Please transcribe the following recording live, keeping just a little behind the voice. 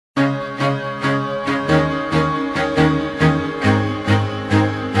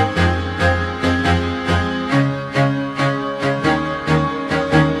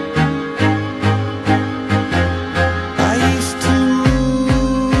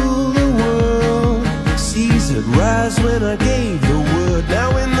when I gave the word.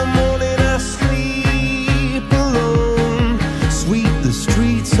 Now in the morning I sleep alone. Sweep the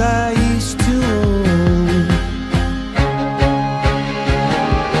streets I used to own.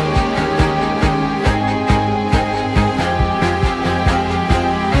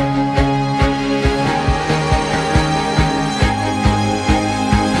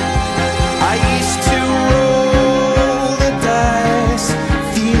 I used to roll the dice,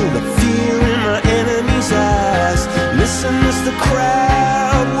 feel the fear in my enemy's eyes, listen as the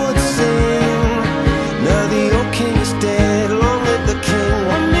crowd would sing. Now the old king is dead, long live the king.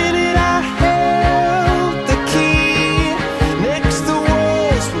 One minute I held the key, next the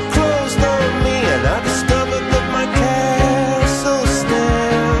walls were closed on me, and I discovered that my castle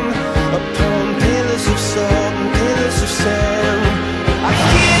stand upon pillars of salt and pillars of sand. I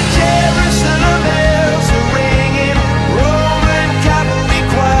hear Jerusalem bells are ringing, Roman cavalry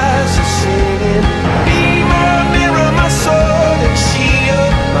choirs are singing. Be my mirror, my sword and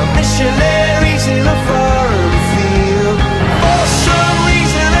shield, my missionaries in a foreign field. For some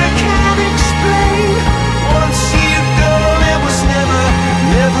reason I can't explain, once you've gone it was never,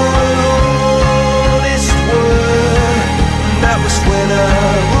 never an honest word. That was when I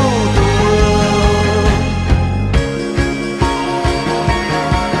ruled the world.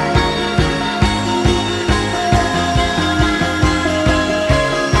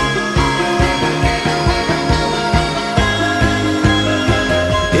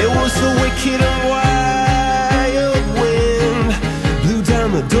 It was the wicked and wild wind, blew down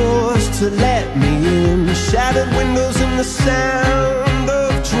the doors to let me in, shattered windows and the sound